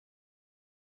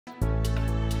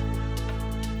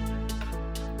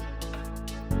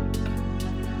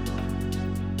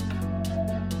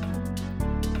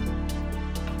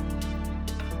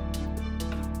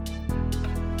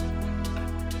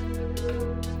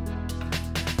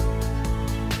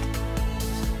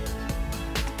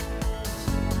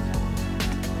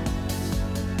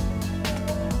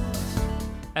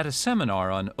At a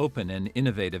seminar on open and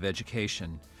innovative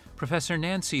education, Professor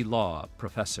Nancy Law,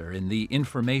 professor in the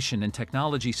Information and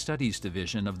Technology Studies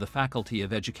Division of the Faculty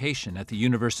of Education at the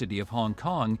University of Hong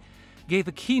Kong, gave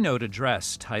a keynote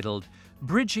address titled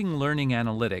Bridging Learning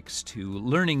Analytics to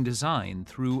Learning Design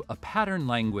Through a Pattern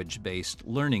Language-Based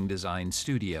Learning Design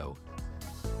Studio.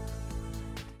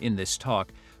 In this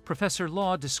talk, Professor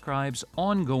Law describes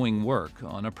ongoing work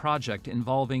on a project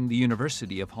involving the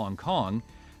University of Hong Kong,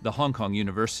 the Hong Kong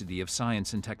University of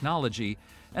Science and Technology,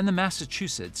 and the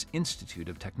Massachusetts Institute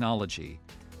of Technology.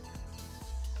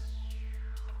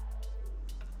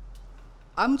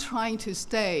 I'm trying to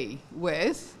stay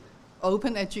with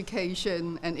open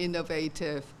education and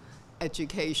innovative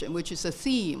education, which is a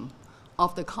theme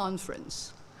of the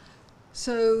conference.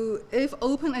 So if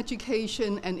open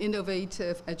education and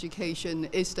innovative education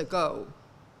is the goal,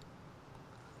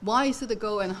 why is it the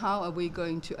goal and how are we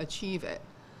going to achieve it?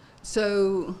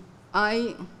 So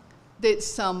I did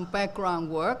some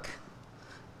background work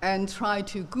and tried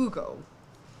to Google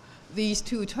these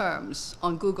two terms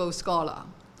on Google Scholar.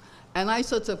 And I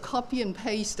sort of copy and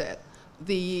pasted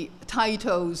the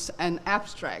titles and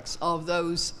abstracts of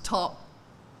those top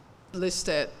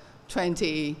listed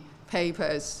 20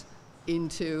 papers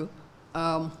into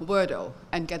Wordle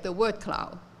and get the word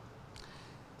cloud.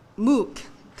 MOOC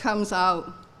comes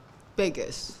out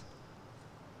biggest.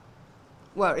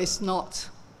 Well, it's not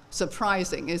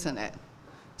surprising, isn't it?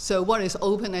 So what is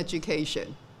open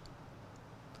education?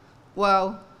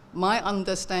 Well, my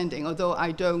understanding, although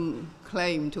I don't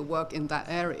claim to work in that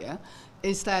area,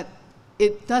 is that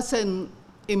it doesn't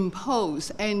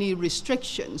impose any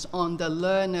restrictions on the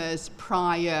learner's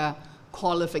prior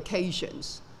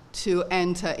qualifications to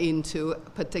enter into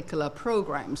particular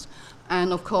programs.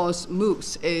 And of course,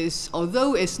 MOOCs is,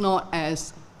 although it's not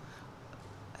as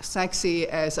sexy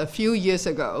as a few years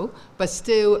ago, but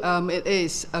still it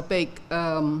is a big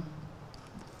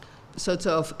sort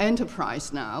of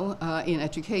enterprise now in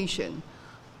education.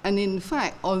 And in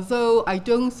fact, although I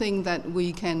don't think that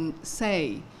we can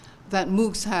say that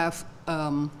MOOCs have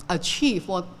achieved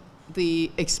what the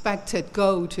expected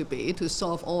goal to be, to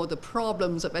solve all the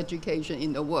problems of education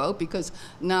in the world, because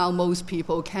now most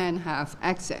people can have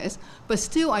access, but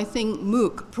still I think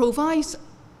MOOC provides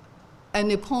an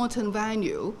important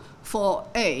value for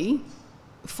the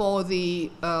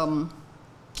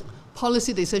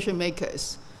policy decision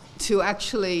makers to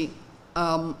actually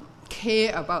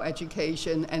care about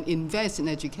education and invest in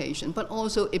education, but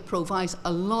also it provides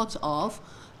a lot of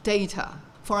data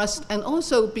for us, and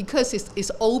also because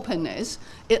it's openness,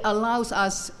 it allows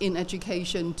us in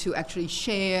education to actually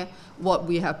share what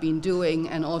we have been doing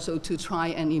and also to try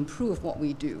and improve what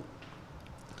we do.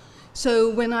 So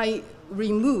when I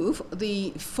remove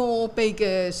the four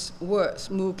biggest words,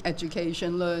 MOOC,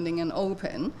 education, learning, and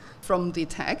open, from the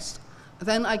text,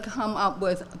 then I come up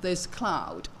with this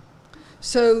cloud.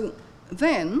 So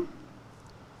then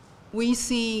we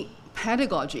see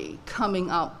pedagogy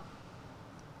coming up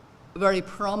very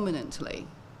prominently,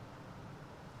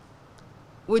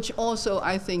 which also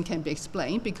I think can be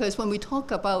explained, because when we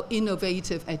talk about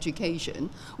innovative education,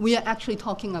 we are actually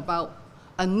talking about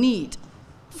a need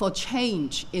for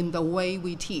change in the way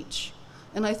we teach.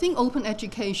 And I think open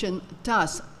education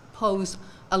does pose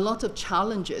a lot of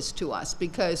challenges to us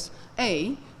because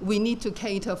we need to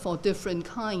cater for different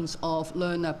kinds of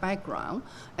learner background,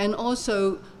 and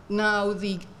also now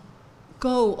the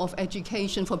goal of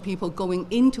education for people going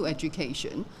into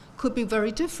education could be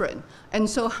very different. And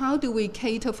so how do we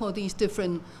cater for these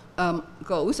different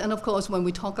goals? And of course, when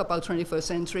we talk about 21st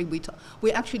century,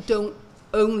 we actually don't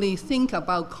only think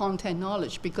about content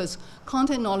knowledge, because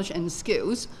content knowledge and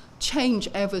skills change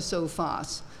ever so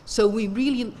fast. So we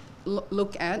really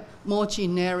look at more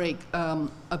generic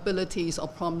abilities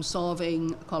of problem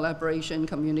solving, collaboration,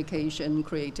 communication,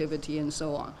 creativity, and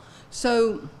so on.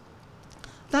 So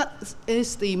that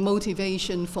is the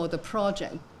motivation for the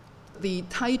project. The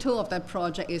title of that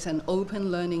project is an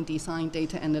Open Learning Design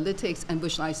Data Analytics and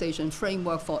Visualization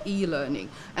Framework for E-Learning.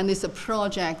 And it's a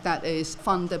project that is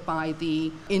funded by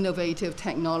the Innovative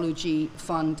Technology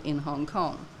Fund in Hong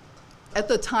Kong. At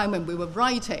the time when we were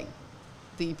writing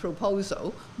the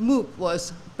proposal, MOOC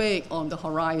was big on the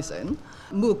horizon.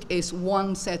 MOOC is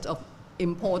one set of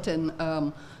important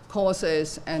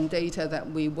courses and data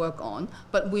that we work on,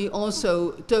 but we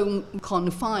also don't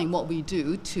confine what we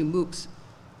do to MOOCs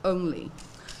only.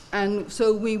 And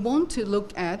so we want to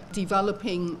look at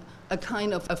developing a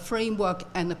kind of a framework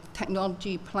and a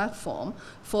technology platform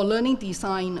for learning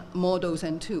design models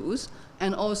and tools,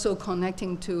 and also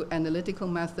connecting to analytical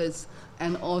methods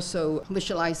and also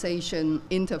visualization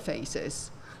interfaces.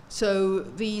 So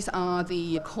these are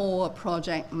the core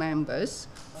project members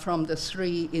from the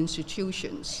 3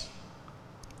 institutions.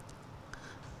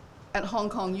 At Hong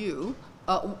Kong U,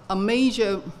 a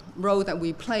major role that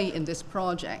we play in this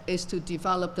project is to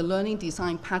develop the learning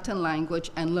design pattern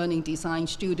language and learning design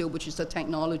studio, which is the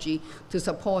technology to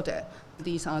support it.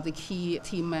 These are the key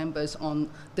team members on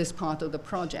this part of the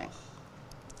project.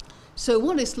 So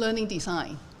what is learning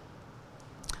design?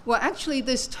 Well, actually,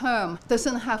 this term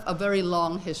doesn't have a very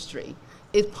long history.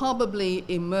 It probably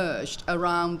emerged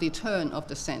around the turn of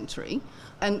the century.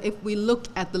 And if we look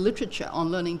at the literature on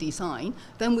learning design,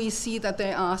 then we see that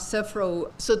there are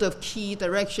several sort of key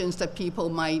directions that people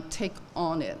might take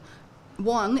on it.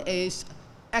 One is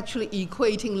actually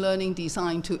equating learning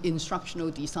design to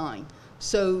instructional design.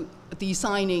 So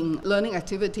designing learning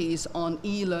activities on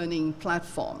e-learning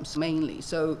platforms mainly.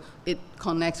 So it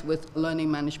connects with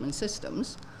learning management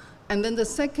systems. And then the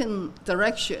second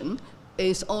direction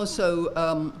is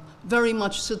also very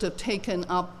much sort of taken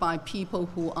up by people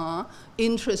who are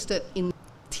interested in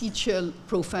teacher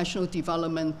professional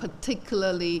development,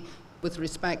 particularly with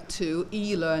respect to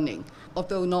e-learning,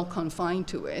 although not confined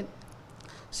to it.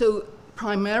 So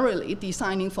primarily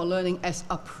designing for learning as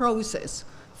a process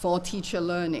for teacher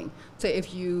learning. So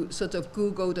if you sort of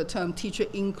Google the term teacher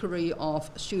inquiry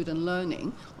of student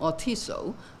learning, or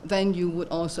TISO, then you would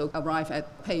also arrive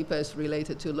at papers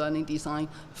related to learning design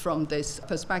from this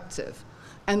perspective.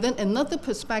 And then another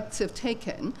perspective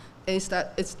taken is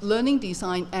that it's learning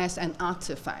design as an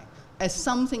artifact, as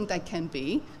something that can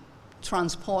be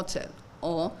transported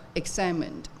or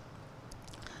examined.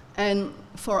 And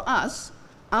for us,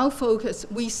 our focus,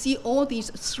 we see all these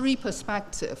 3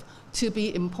 perspectives to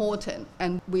be important,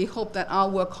 and we hope that our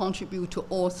work contribute to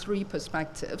all 3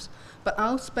 perspectives. But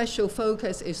our special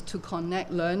focus is to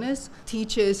connect learners,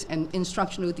 teachers, and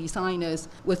instructional designers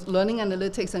with learning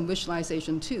analytics and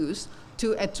visualization tools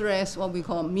to address what we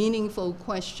call meaningful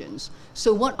questions.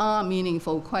 So what are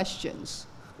meaningful questions?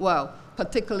 Well,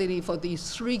 particularly for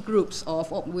these 3 groups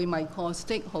of what we might call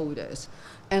stakeholders.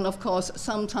 And of course,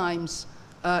 sometimes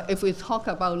if we talk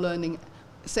about learning,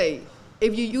 say,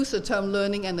 if you use the term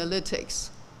learning analytics,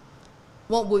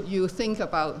 what would you think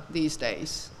about these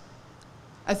days?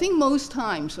 I think most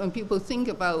times when people think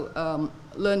about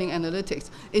learning analytics,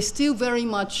 it's still very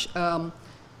much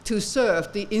to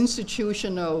serve the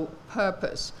institutional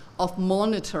purpose of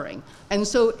monitoring. And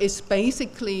so it's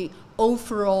basically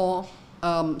overall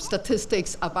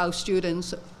statistics about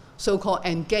students' so-called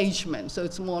engagement. So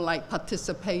it's more like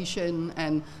participation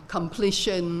and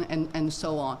completion and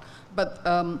so on. But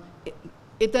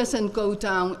it doesn't go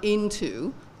down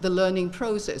into the learning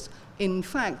process. In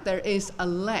fact, there is a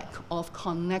lack of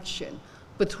connection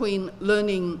between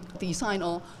learning design,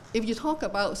 or if you talk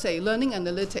about, say, learning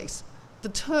analytics, the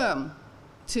term,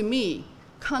 to me,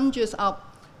 conjures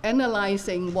up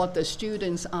analyzing what the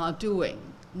students are doing,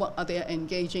 what are they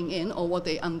engaging in, or what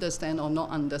they understand or not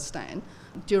understand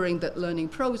during the learning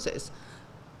process.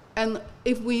 And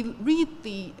if we read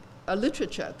the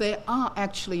literature, there are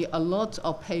actually a lot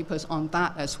of papers on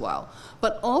that as well.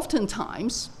 But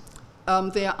oftentimes,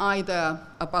 they are either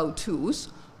about tools,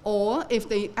 or if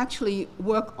they actually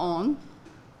work on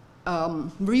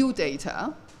real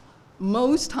data,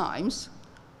 most times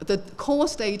the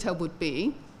course data would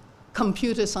be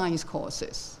computer science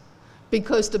courses,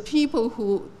 because the people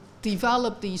who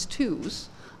develop these tools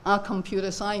are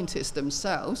computer scientists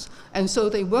themselves, and so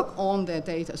they work on their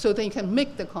data, so they can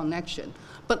make the connection.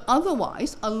 But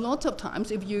otherwise, a lot of times,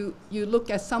 if you look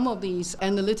at some of these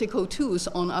analytical tools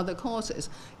on other courses,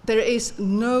 there is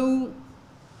no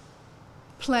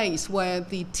place where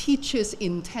the teacher's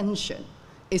intention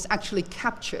is actually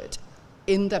captured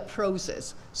in the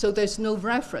process. So there's no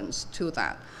reference to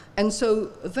that. And so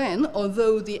then,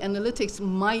 although the analytics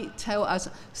might tell us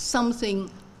something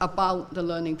about the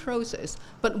learning process,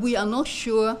 but we are not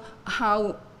sure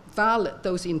how valid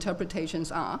those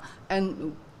interpretations are.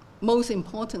 And most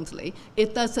importantly,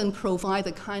 it doesn't provide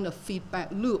the kind of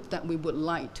feedback loop that we would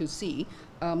like to see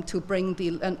to bring the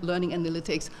learning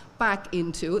analytics back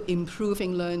into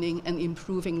improving learning and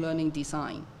improving learning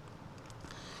design.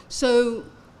 So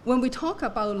when we talk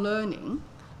about learning,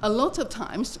 a lot of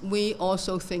times we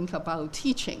also think about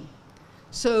teaching.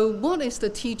 So what is the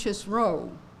teacher's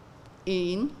role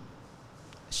in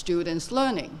students'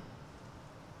 learning?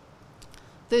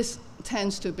 This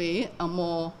tends to be a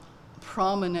more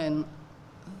prominent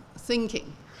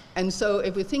thinking. And so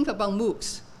if we think about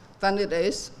MOOCs, then it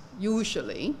is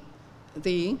usually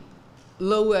the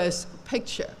lowest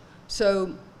picture.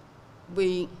 So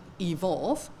we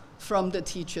evolve from the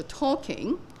teacher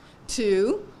talking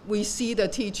to we see the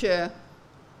teacher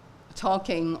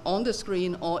talking on the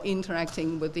screen or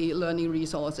interacting with the learning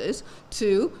resources,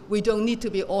 to we don't need to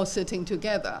be all sitting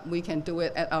together. We can do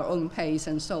it at our own pace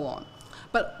and so on.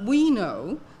 But we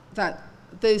know that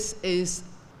this is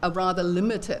a rather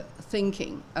limited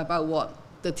thinking about what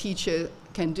the teacher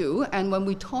can do. And when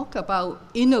we talk about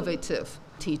innovative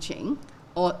teaching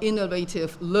or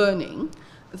innovative learning,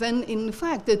 then in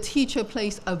fact the teacher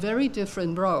plays a very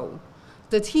different role.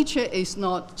 The teacher is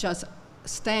not just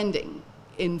standing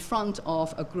in front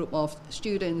of a group of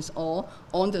students or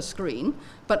on the screen,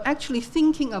 but actually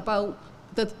thinking about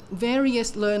the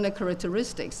various learner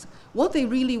characteristics, what they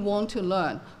really want to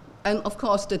learn. And of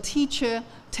course, the teacher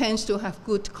tends to have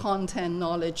good content,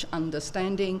 knowledge,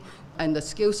 understanding, and the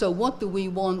skills. So what do we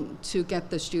want to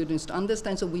get the students to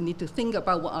understand? So we need to think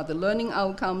about what are the learning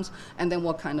outcomes, and then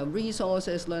what kind of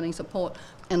resources, learning support,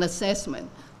 and assessment.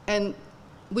 And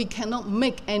we cannot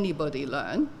make anybody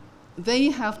learn. They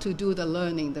have to do the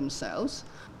learning themselves.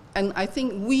 And I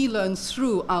think we learn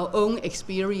through our own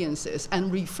experiences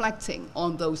and reflecting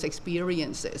on those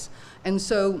experiences. And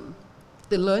so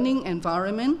the learning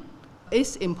environment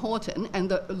is important,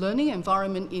 and the learning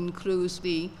environment includes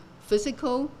the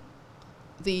physical,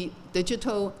 the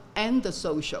digital, and the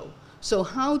social. So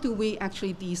how do we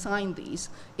actually design these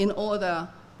in order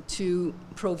to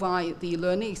provide the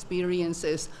learning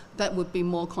experiences that would be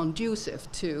more conducive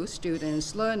to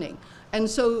students' learning? And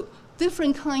so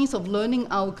different kinds of learning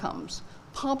outcomes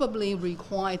probably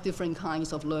require different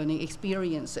kinds of learning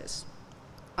experiences.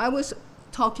 I was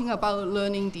talking about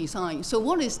learning design. So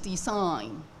what is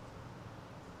design?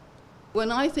 When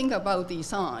I think about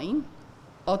design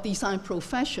or design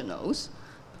professionals,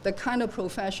 the kind of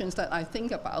professions that I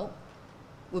think about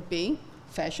would be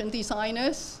fashion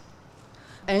designers,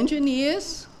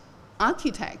 engineers,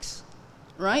 architects,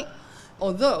 right?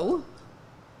 Although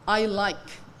I like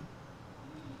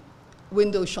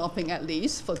window shopping, at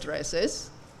least for dresses,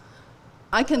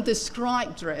 I can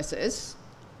describe dresses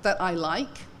that I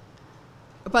like,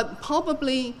 but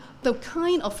probably the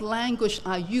kind of language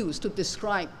I use to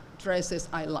describe dresses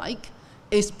I like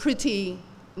is pretty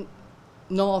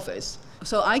novice.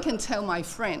 So I can tell my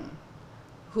friend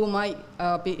who might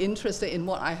be interested in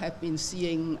what I have been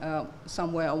seeing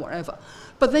somewhere or wherever.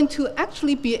 But then to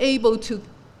actually be able to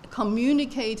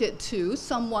communicate it to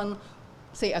someone,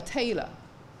 say a tailor,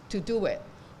 to do it,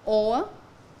 or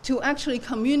to actually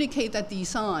communicate that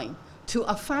design to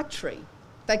a factory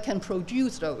that can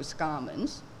produce those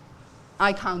garments,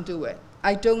 I can't do it.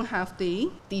 I don't have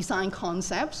the design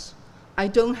concepts, I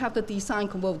don't have the design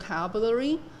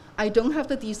vocabulary, I don't have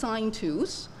the design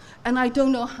tools, and I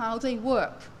don't know how they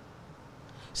work.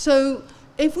 So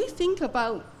if we think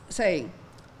about, say,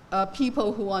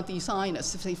 people who are designers,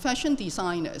 say fashion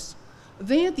designers,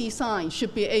 their design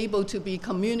should be able to be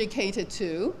communicated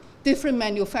to different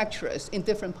manufacturers in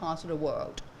different parts of the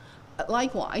world.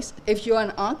 Likewise, if you're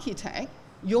an architect,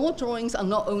 your drawings are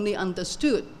not only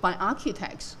understood by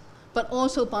architects, but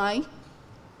also by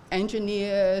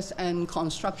engineers and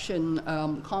construction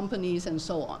companies and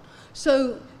so on.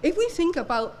 So if we think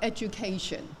about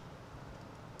education,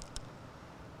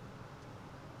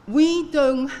 we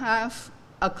don't have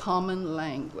a common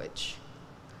language.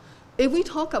 If we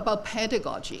talk about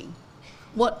pedagogy,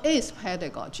 what is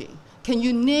pedagogy? Can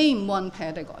you name one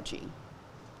pedagogy?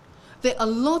 There are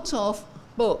lots of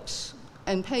books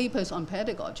and papers on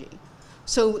pedagogy.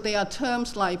 So there are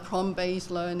terms like prompt-based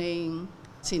learning,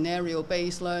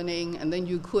 scenario-based learning, and then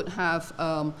you could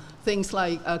have things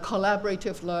like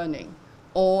collaborative learning,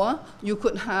 or you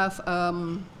could have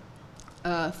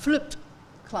flipped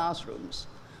classrooms,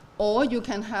 or you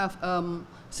can have,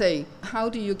 say, how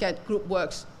do you get group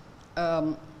works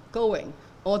going,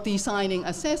 or designing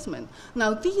assessment.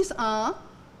 Now these are,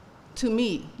 to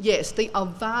me, yes, they are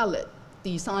valid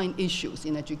design issues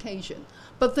in education,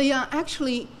 but they are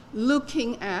actually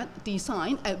looking at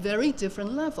design at very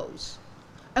different levels.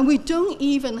 And we don't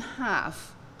even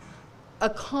have a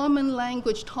common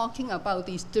language talking about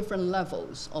these different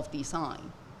levels of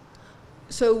design.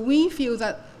 So we feel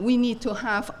that we need to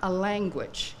have a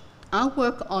language. Our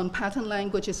work on pattern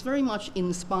language is very much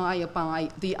inspired by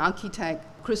the architect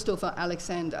Christopher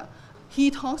Alexander.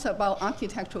 He talks about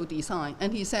architectural design,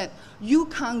 and he said, you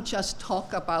can't just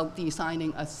talk about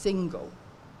designing a single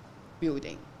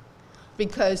building,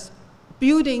 because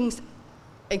buildings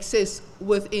exist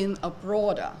within a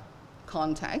broader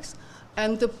context,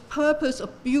 and the purpose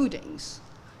of buildings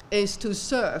is to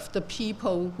serve the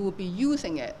people who will be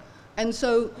using it. And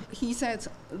so he said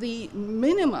the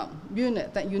minimum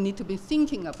unit that you need to be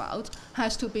thinking about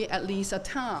has to be at least a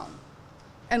town.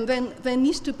 And then there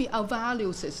needs to be a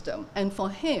value system. And for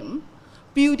him,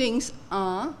 buildings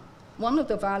are one of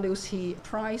the values he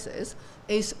prizes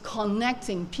is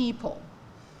connecting people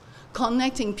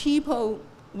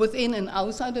within and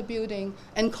outside the building,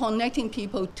 and connecting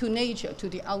people to nature, to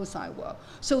the outside world.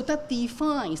 So that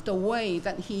defines the way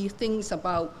that he thinks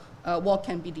about what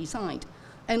can be designed.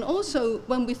 And also,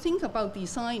 when we think about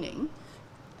designing,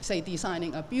 say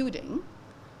designing a building,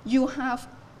 you have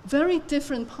very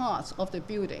different parts of the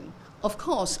building. Of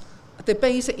course, the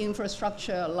basic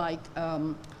infrastructure like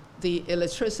the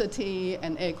electricity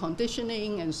and air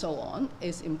conditioning and so on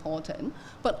is important,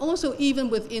 but also even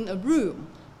within a room,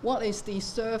 what is the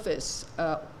surface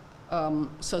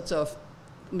sort of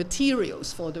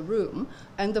materials for the room,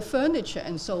 and the furniture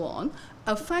and so on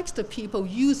affects the people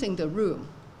using the room.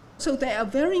 So there are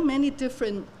very many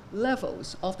different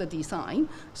levels of the design.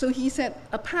 So he said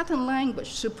a pattern language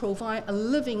should provide a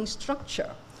living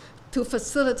structure to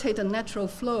facilitate the natural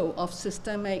flow of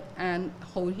systemic and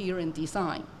coherent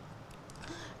design.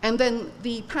 And then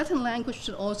the pattern language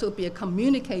should also be a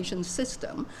communication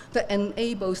system that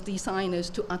enables designers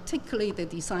to articulate their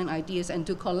design ideas and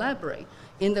to collaborate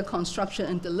in the construction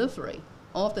and delivery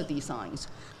of the designs.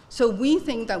 So we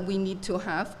think that we need to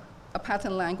have a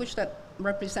pattern language that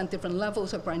represents different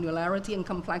levels of granularity and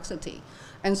complexity.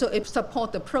 And so it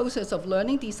supports the process of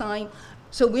learning design.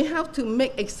 So we have to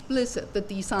make explicit the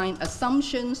design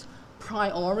assumptions,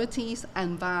 priorities,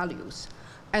 and values.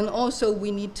 And also,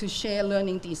 we need to share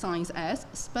learning designs as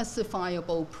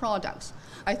specifiable products.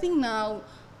 I think now,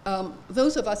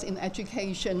 those of us in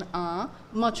education are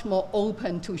much more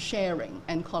open to sharing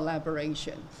and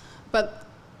collaboration. But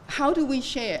how do we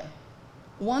share?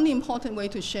 One important way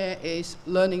to share is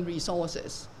learning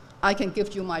resources. I can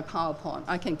give you my PowerPoint.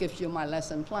 I can give you my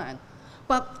lesson plan.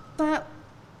 But that,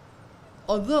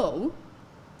 although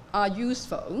are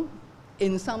useful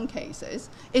in some cases,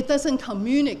 it doesn't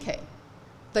communicate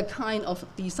the kind of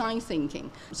design thinking.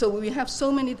 So we have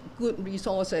so many good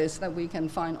resources that we can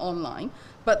find online,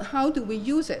 but how do we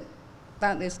use it?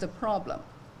 That is the problem.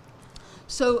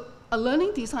 So a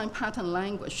learning design pattern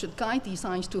language should guide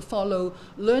designs to follow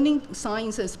learning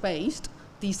sciences-based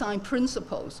design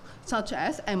principles, such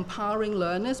as empowering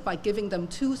learners by giving them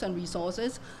tools and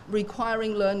resources,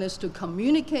 requiring learners to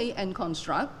communicate and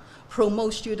construct,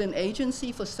 promote student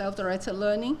agency for self-directed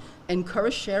learning,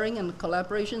 encourage sharing and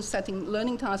collaboration, setting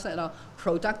learning tasks that are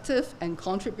productive and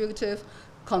contributive,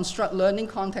 construct learning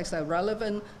contexts that are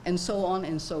relevant, and so on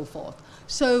and so forth.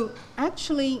 So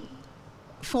actually,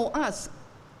 for us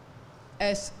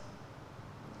as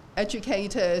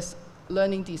educators,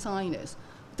 learning designers,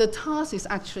 the task is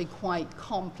actually quite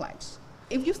complex.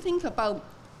 If you think about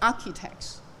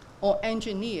architects or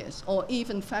engineers or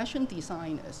even fashion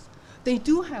designers, they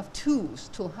do have tools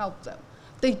to help them.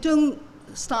 They don't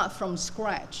start from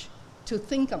scratch to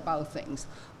think about things.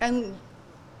 And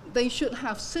they should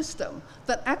have systems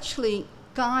that actually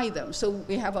guide them. So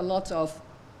we have a lot of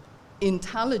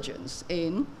intelligence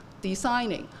in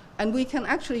designing. And we can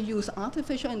actually use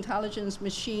artificial intelligence,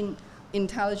 machine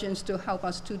intelligence to help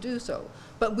us to do so.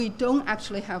 But we don't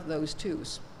actually have those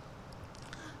tools.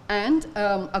 And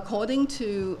according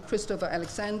to Christopher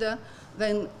Alexander,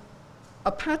 then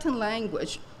a pattern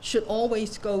language should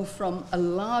always go from a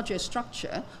larger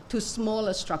structure to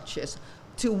smaller structures,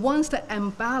 to ones that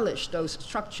embellish those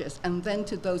structures, and then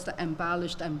to those that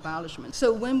embellish the embellishment.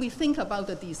 So when we think about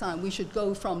the design, we should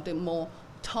go from the more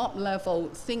top-level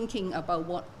thinking about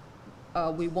what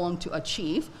we want to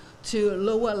achieve to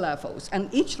lower levels.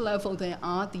 And each level, there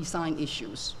are design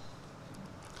issues.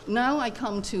 Now I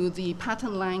come to the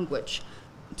pattern language.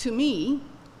 To me,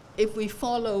 if we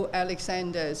follow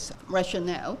Alexander's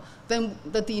rationale, then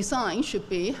the design should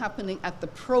be happening at the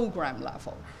program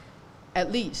level,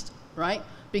 at least, right?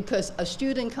 Because a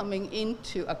student coming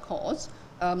into a course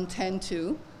tend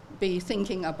to be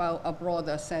thinking about a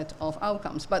broader set of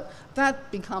outcomes. But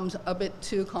that becomes a bit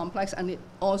too complex, and it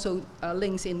also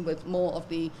links in with more of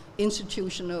the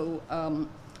institutional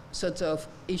sorts of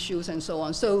issues and so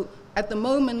on. So at the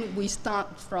moment, we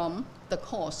start from the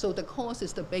course. So the course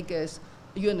is the biggest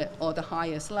unit or the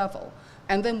highest level.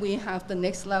 And then we have the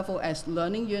next level as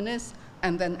learning units,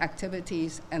 and then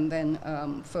activities, and then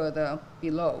further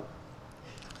below.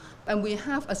 And we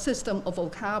have a system of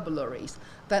vocabularies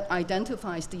that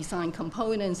identifies design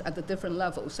components at the different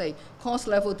levels. Say, course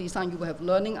level design, you will have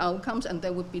learning outcomes, and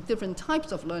there would be different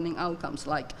types of learning outcomes,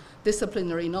 like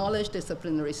disciplinary knowledge,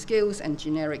 disciplinary skills, and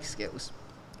generic skills.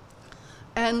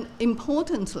 And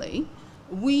importantly,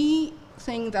 we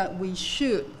think that we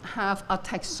should have a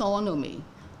taxonomy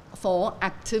for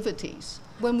activities.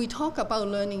 When we talk about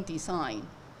learning design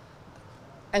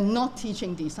and not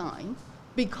teaching design,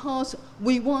 because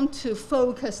we want to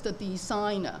focus the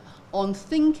designer on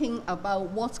thinking about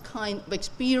what kind of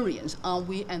experience are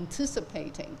we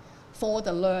anticipating for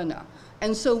the learner.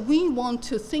 And so we want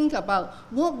to think about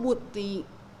what would the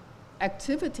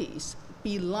activities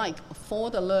be like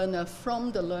for the learner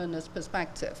from the learner's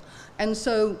perspective. And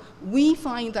so we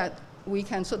find that we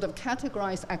can sort of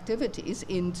categorize activities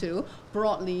into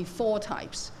broadly 4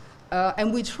 types.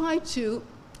 And we try to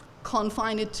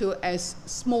confine it to as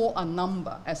small a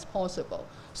number as possible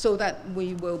so that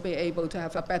we will be able to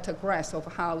have a better grasp of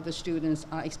how the students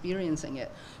are experiencing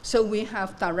it. So we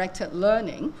have directed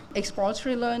learning,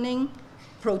 exploratory learning,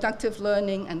 productive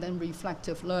learning, and then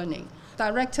reflective learning.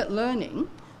 Directed learning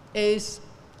is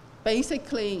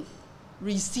basically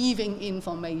receiving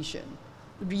information,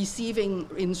 receiving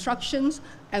instructions,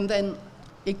 and then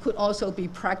it could also be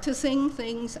practicing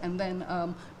things and then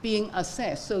being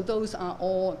assessed. So those are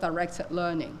all directed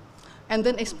learning. And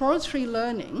then exploratory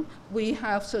learning, we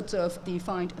have sort of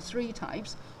defined 3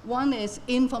 types. One is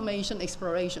information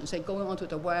exploration, say going onto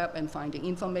the web and finding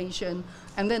information,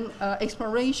 and then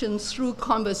exploration through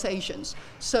conversations.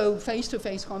 So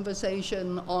face-to-face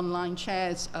conversation, online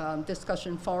chats,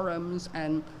 discussion forums,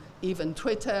 and even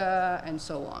Twitter, and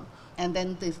so on. And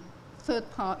then the third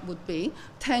part would be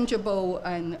tangible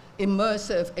and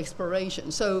immersive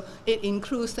exploration. So it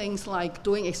includes things like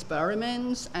doing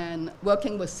experiments and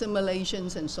working with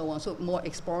simulations and so on, so more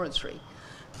exploratory.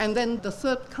 And then the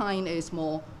third kind is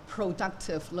more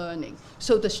productive learning.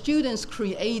 So the students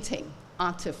creating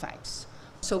artifacts.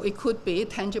 So it could be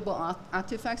tangible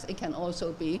artifacts. It can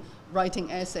also be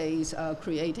writing essays,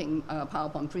 creating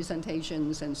PowerPoint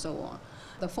presentations, and so on.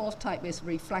 The fourth type is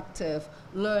reflective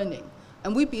learning.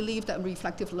 And we believe that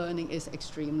reflective learning is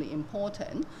extremely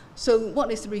important. So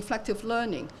what is reflective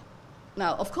learning?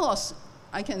 Now, of course,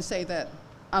 I can say that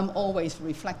I'm always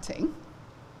reflecting,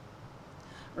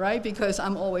 right? Because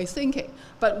I'm always thinking.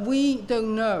 But we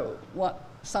don't know what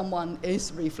someone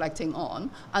is reflecting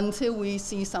on until we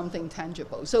see something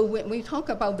tangible. So when we talk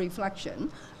about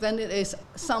reflection, then it is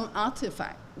some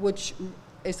artifact which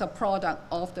is a product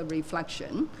of the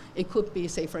reflection. It could be,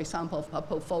 say, for example, a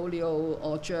portfolio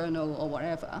or journal or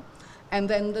whatever. And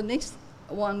then the next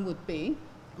one would be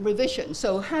revision.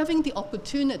 So having the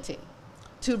opportunity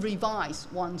to revise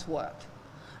one's work.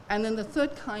 And then the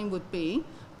third kind would be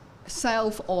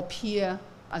self or peer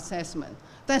assessment.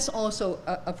 That's also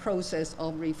a process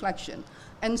of reflection.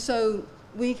 And so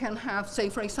we can have, say,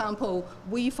 for example,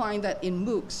 we find that in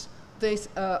MOOCs, there's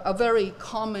a very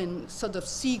common sort of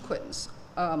sequence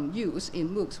used in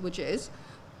MOOCs, which is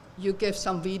you give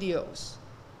some videos.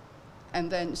 And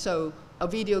then, so a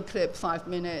video clip, 5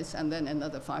 minutes, and then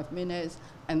another 5 minutes.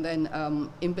 And then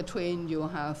in between, you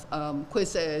have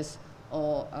quizzes,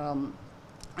 or,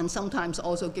 and sometimes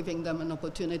also giving them an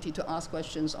opportunity to ask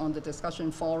questions on the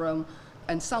discussion forum.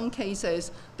 In some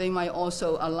cases, they might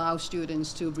also allow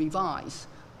students to revise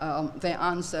their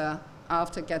answer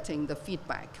after getting the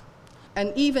feedback.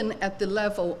 And even at the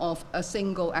level of a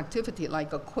single activity,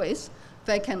 like a quiz,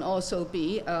 there can also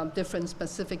be different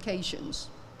specifications.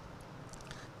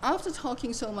 After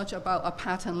talking so much about a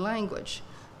pattern language,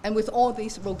 and with all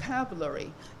this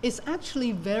vocabulary, it's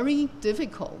actually very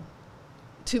difficult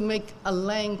to make a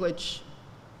language,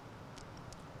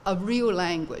 a real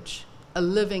language, a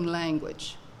living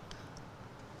language.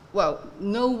 Well,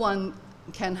 no one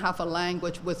can have a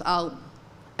language without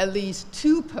at least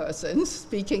 2 persons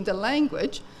speaking the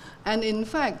language. And in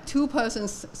fact, 2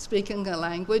 persons speaking a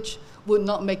language would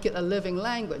not make it a living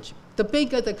language. The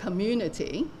bigger the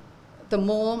community, the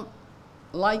more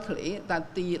likely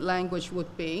that the language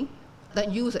would be,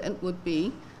 that use it would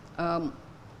be an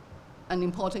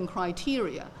important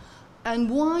criteria. And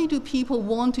why do people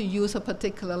want to use a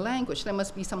particular language? There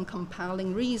must be some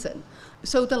compelling reason.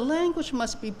 So the language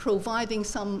must be providing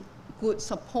some good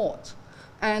support.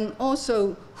 And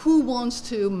also, who wants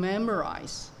to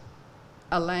memorize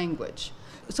a language?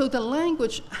 So the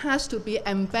language has to be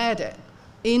embedded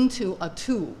into a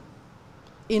tool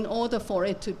in order for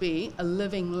it to be a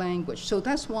living language. So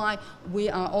that's why we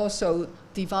are also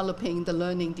developing the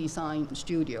Learning Design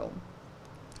Studio.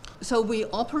 So we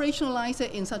operationalize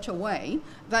it in such a way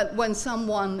that when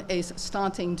someone is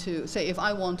starting to, say, if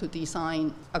I want to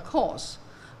design a course,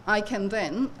 I can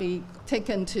then be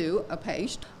taken to a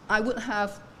page. I would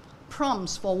have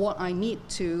prompts for what I need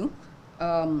to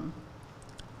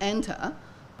enter.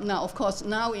 Now, of course,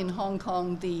 now in Hong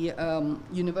Kong, the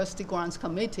University Grants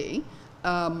Committee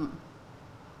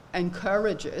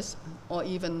encourages or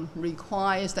even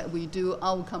requires that we do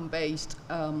outcome-based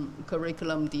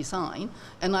curriculum design.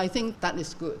 And I think that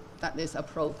is good, that is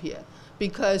appropriate.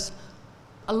 Because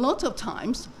a lot of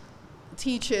times,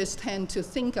 teachers tend to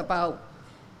think about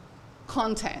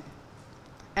content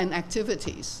and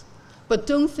activities, but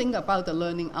don't think about the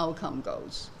learning outcome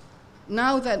goals.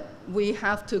 Now that we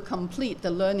have to complete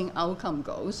the learning outcome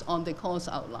goals on the course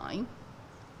outline,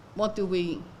 what do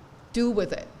we do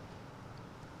with it?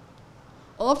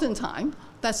 Oftentimes,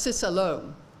 that sits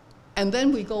alone. And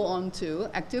then we go on to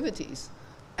activities.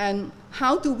 And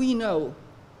how do we know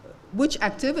which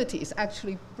activities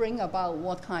actually bring about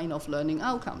what kind of learning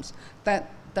outcomes?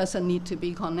 That doesn't need to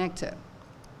be connected.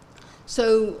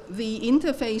 So the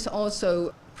interface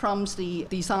also prompts the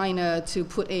designer to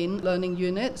put in learning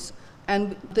units.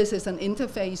 And this is an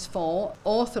interface for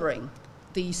authoring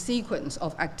the sequence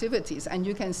of activities. And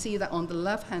you can see that on the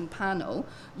left-hand panel,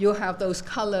 you have those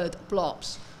colored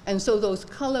blobs. And so those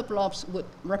color blobs would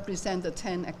represent the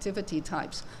 10 activity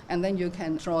types, and then you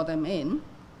can draw them in.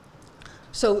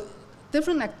 So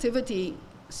different activity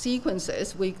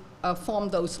sequences, we form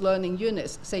those learning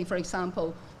units. Say, for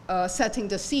example, setting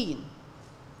the scene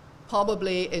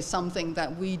probably is something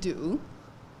that we do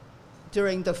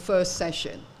during the first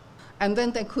session. And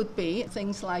then there could be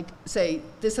things like, say,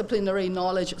 disciplinary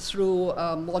knowledge through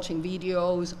watching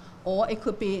videos, or it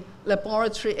could be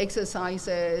laboratory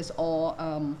exercises, or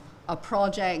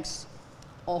projects,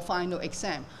 or final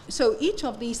exam. So each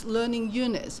of these learning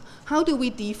units, how do we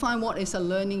define what is a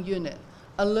learning unit?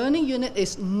 A learning unit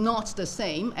is not the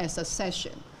same as a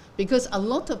session, because a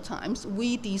lot of times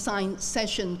we design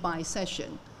session by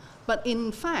session. But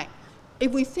in fact,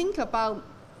 if we think about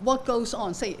what goes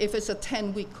on, say if it's a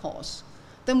 10-week course,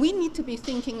 then we need to be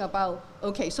thinking about,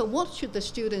 okay, so what should the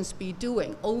students be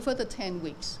doing over the 10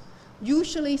 weeks?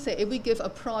 Usually, say, if we give a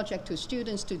project to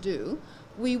students to do,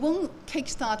 we won't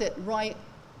kickstart it right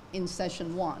in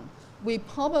session 1. We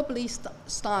probably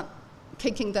start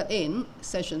kicking that in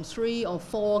session 3 or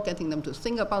 4, getting them to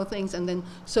think about things, and then,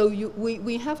 so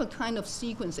we have a kind of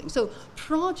sequencing. So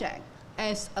project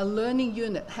as a learning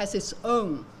unit has its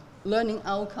own learning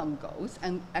outcome goals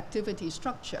and activity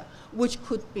structure, which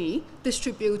could be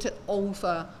distributed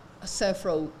over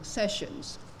several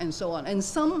sessions and so on. And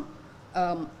some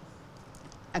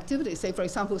activities, say for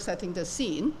example setting the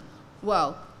scene,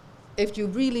 well, if you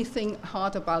really think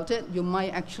hard about it, you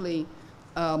might actually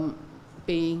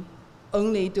be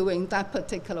only doing that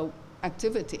particular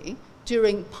activity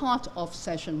during part of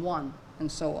session 1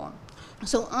 and so on.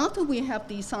 So after we have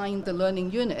designed the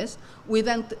learning units, we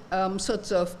then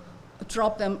sort of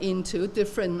drop them into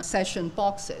different session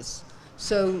boxes.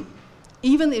 So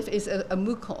even if it's a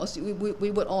MOOC course,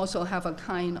 we would also have a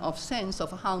kind of sense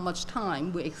of how much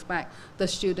time we expect the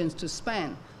students to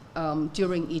spend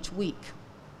during each week.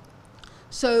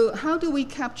 So how do we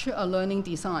capture a learning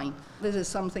design? This is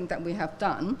something that we have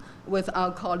done with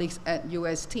our colleagues at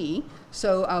UST.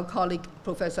 So our colleague,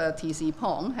 Professor T.C.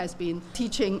 Pong, has been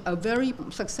teaching a very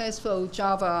successful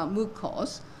Java MOOC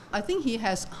course. I think he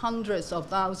has hundreds of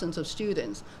thousands of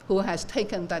students who has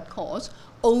taken that course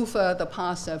over the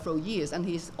past several years, and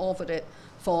he's offered it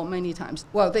for many times.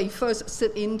 Well, they first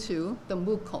sit into the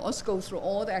MOOC course, go through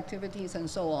all the activities and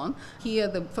so on. Here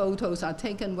the photos are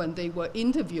taken when they were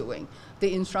interviewing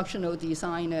the instructional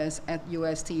designers at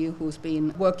UST who's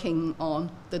been working on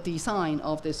the design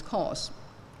of this course.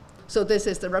 So this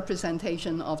is the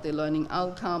representation of the learning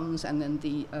outcomes and then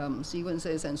the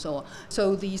sequences and so on.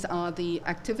 So these are the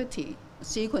activity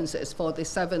sequences for the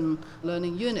 7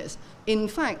 learning units. In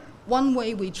fact, one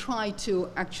way we try to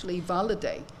actually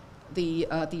validate the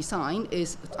design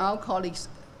is our colleagues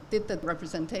did the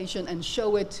representation and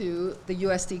show it to the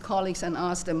UST colleagues and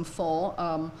ask them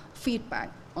for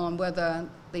feedback on whether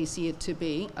they see it to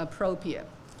be appropriate.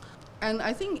 And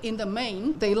I think in the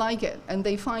main, they like it, and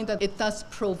they find that it does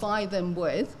provide them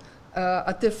with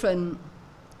a different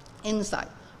insight,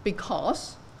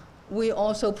 because we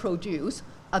also produce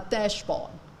a dashboard,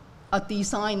 a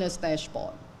designer's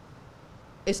dashboard.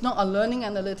 It's not a learning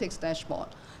analytics dashboard.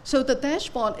 So the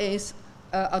dashboard is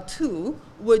a tool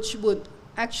which would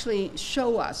actually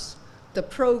show us the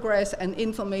progress and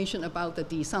information about the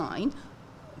design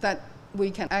that we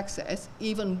can access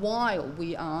even while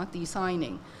we are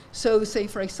designing. So say,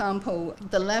 for example,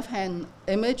 the left-hand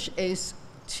image is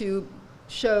to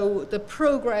show the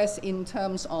progress in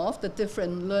terms of the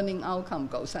different learning outcome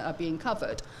goals that are being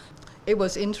covered. It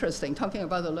was interesting talking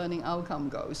about the learning outcome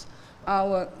goals.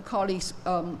 Our colleagues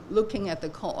looking at the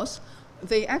course,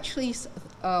 they actually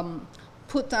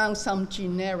put down some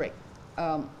generic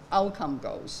outcome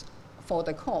goals for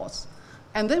the course.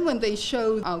 And then when they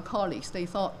showed our colleagues, they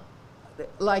thought,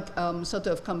 like sort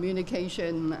of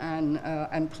communication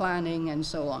and planning and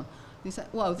so on. They said,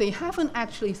 well, they haven't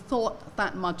actually thought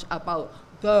that much about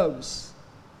those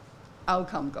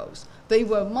outcome goals. They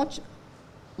were much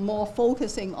more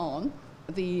focusing on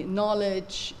the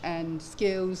knowledge and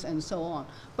skills and so on.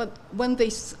 But when they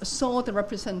saw the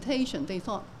representation, they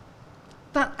thought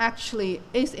that actually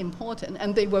is important,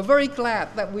 and they were very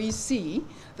glad that we see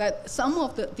that some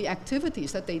of the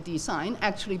activities that they design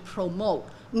actually promote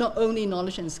not only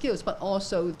knowledge and skills, but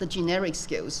also the generic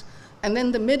skills. And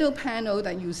then the middle panel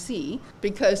that you see,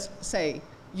 because, say,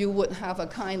 you would have a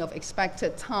kind of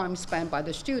expected time spent by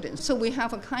the students. So we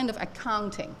have a kind of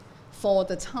accounting for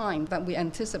the time that we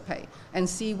anticipate and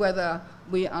see whether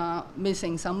we are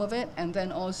missing some of it, and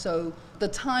then also the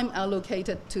time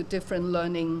allocated to different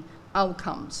learning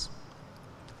outcomes.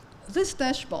 This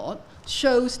dashboard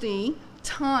shows the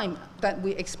time that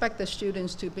we expect the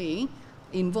students to be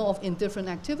involved in different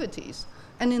activities.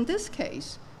 And in this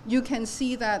case, you can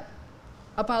see that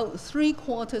about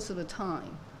 3/4 of the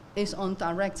time is on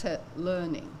directed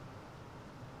learning.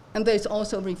 And there's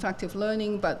also reflective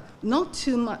learning, but not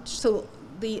too much. So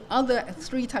the other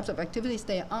 3 types of activities,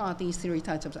 there are these 3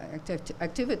 types of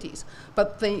activities,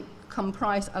 but they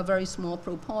comprise a very small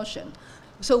proportion.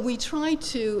 So we try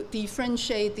to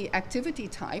differentiate the activity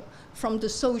type from the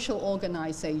social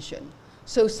organization.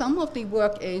 So some of the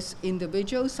work is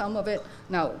individual, some of it,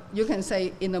 now you can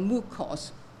say in a MOOC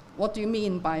course, what do you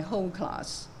mean by whole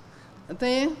class?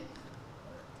 There,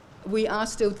 we are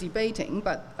still debating,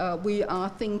 but we are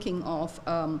thinking of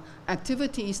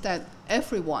activities that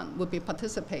everyone would be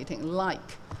participating,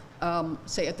 like,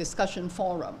 say, a discussion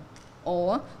forum,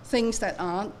 or things that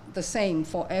are the same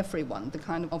for everyone, the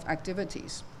kind of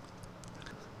activities.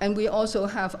 And we also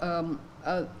have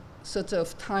a sort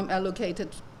of time allocated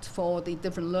for the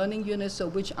different learning units, so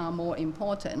which are more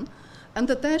important. And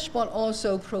the dashboard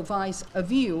also provides a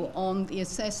view on the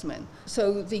assessment.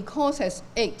 So the course has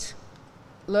 8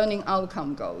 learning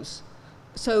outcome goals.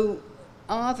 So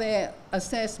are there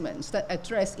assessments that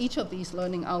address each of these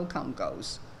learning outcome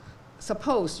goals?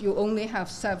 Suppose you only have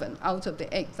 7 out of the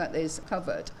 8 that is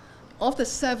covered. Of the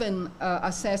 7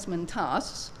 assessment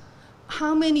tasks,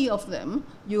 how many of them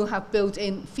you have built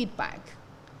in feedback?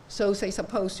 So say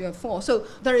suppose you have 4. So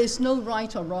there is no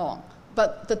right or wrong,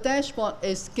 but the dashboard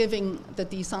is giving the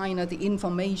designer the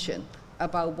information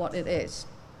about what it is.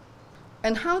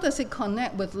 And how does it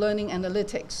connect with learning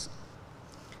analytics?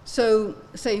 So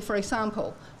say, for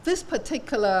example, this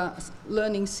particular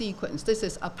learning sequence, this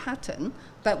is a pattern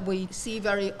that we see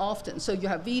very often. So you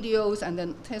have videos and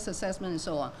then test assessment and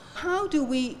so on. How do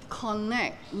we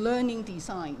connect learning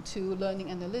design to learning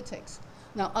analytics?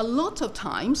 Now, a lot of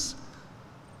times,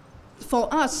 for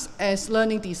us as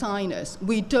learning designers,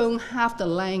 we don't have the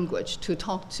language to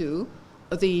talk to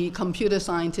the computer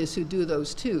scientists who do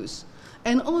those tools.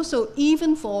 And also,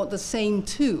 even for the same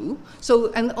tool,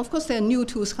 so, and of course there are new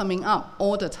tools coming up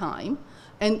all the time,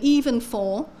 and even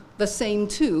for the same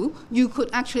tool, you could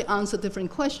actually answer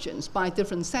different questions by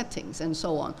different settings and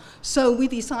so on. So we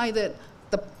decided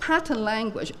the pattern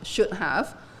language should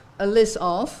have a list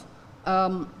of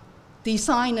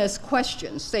designers'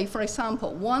 questions. Say, for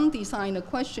example, one designer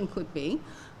question could be,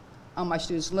 are my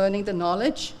students learning the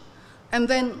knowledge? And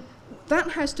then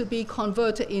that has to be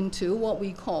converted into what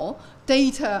we call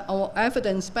data or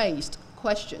evidence-based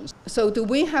questions. So do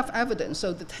we have evidence?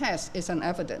 So the test is an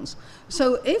evidence.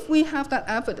 So if we have that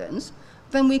evidence,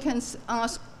 then we can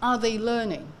ask, are they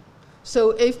learning?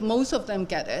 So if most of them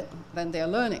get it, then they're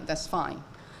learning, that's fine.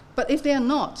 But if they're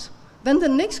not, then the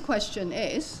next question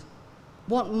is,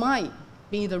 what might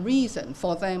be the reason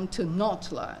for them to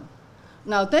not learn?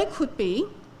 Now, there could be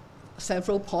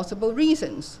several possible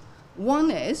reasons. One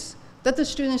is that the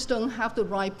students don't have the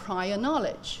right prior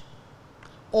knowledge,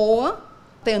 or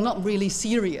they're not really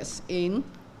serious in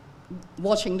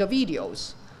watching the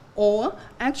videos, or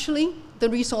actually the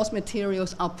resource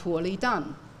materials are poorly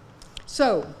done.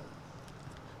 So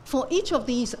for each of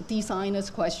these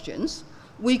designers' questions,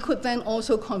 we could then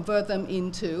also convert them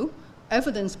into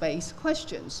evidence-based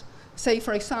questions. Say,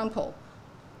 for example,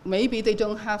 maybe they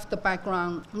don't have the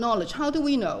background knowledge. How do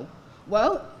we know?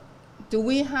 Well, do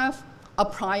we have a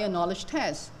prior knowledge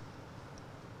test?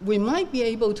 We might be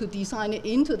able to design it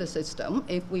into the system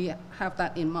if we have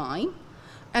that in mind.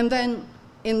 And then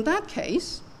in that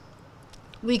case,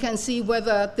 we can see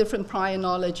whether different prior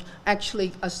knowledge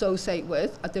actually associate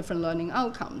with a different learning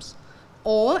outcomes.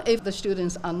 Or if the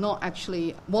students are not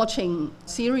actually watching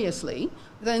seriously,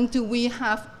 then do we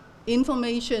have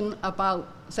information about,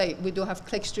 say, we do have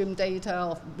clickstream data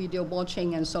of video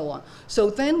watching and so on.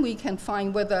 So then we can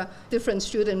find whether different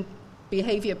student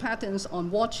behavior patterns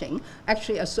on watching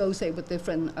actually associate with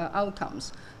different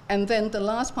outcomes. And then the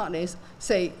last part is,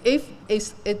 say, if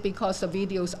it's because the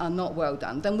videos are not well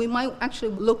done, then we might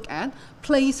actually look at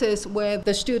places where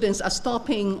the students are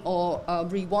stopping or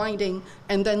rewinding,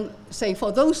 and then say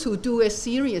for those who do it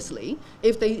seriously,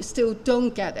 if they still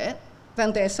don't get it,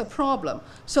 then there's a problem.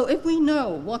 So if we know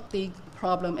what the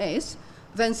problem is,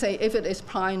 then say if it is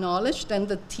prior knowledge, then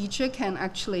the teacher can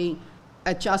actually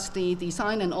adjust the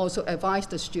design and also advise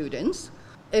the students.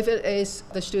 If it is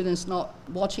the students not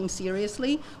watching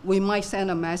seriously, we might send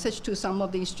a message to some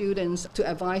of these students to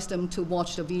advise them to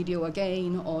watch the video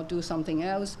again or do something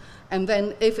else. And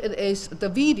then if it is the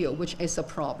video which is a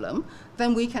problem,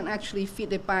 then we can actually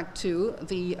feed it back to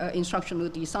the instructional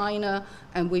designer,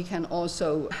 and we can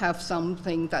also have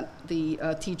something that the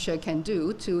teacher can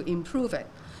do to improve it.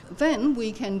 Then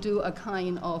we can do a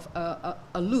kind of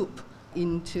a loop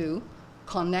into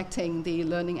connecting the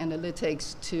learning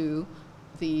analytics to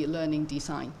the learning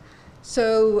design.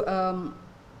 So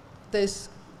this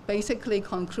basically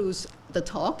concludes the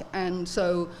talk, and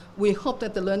so we hope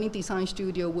that the Learning Design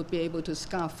Studio would be able to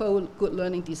scaffold good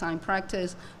learning design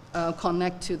practice,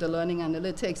 connect to the learning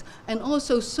analytics, and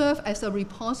also serve as a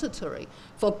repository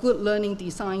for good learning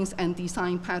designs and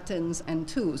design patterns and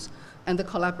tools, and the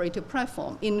collaborative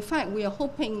platform. In fact, we are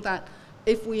hoping that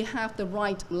if we have the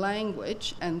right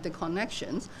language and the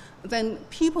connections, then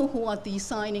people who are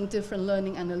designing different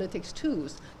learning analytics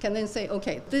tools can then say,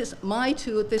 okay, my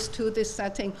tool, this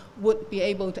setting would be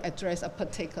able to address a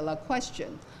particular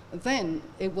question. Then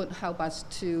it would help us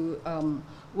to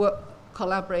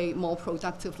collaborate more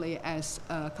productively as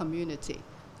a community.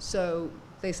 So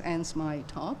this ends my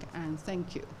talk, and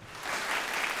thank you.